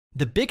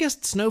The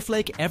biggest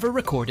snowflake ever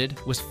recorded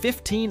was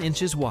 15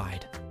 inches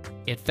wide.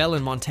 It fell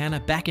in Montana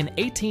back in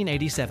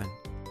 1887.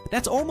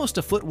 That's almost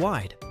a foot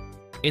wide.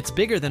 It's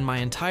bigger than my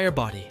entire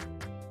body.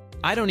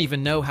 I don't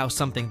even know how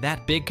something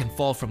that big can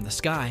fall from the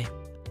sky.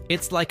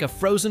 It's like a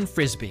frozen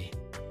frisbee.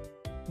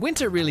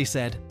 Winter really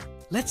said,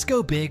 "Let's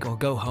go big or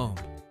go home."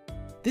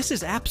 This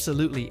is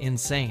absolutely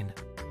insane.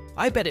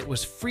 I bet it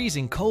was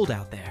freezing cold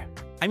out there.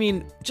 I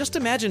mean, just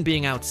imagine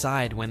being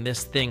outside when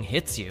this thing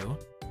hits you.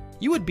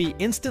 You would be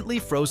instantly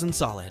frozen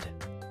solid.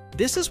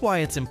 This is why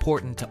it's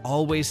important to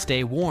always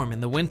stay warm in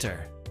the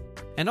winter.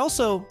 And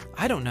also,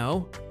 I don't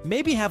know,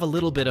 maybe have a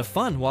little bit of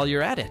fun while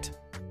you're at it.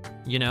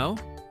 You know,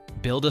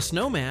 build a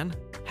snowman,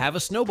 have a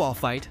snowball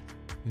fight,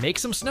 make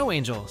some snow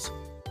angels.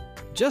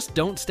 Just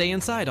don't stay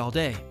inside all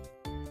day.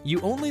 You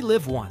only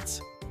live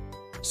once.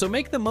 So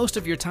make the most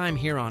of your time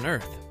here on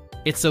Earth.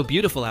 It's so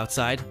beautiful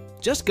outside,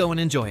 just go and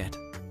enjoy it.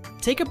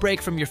 Take a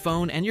break from your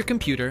phone and your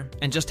computer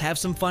and just have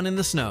some fun in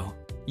the snow.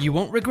 You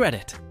won't regret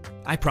it,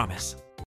 I promise.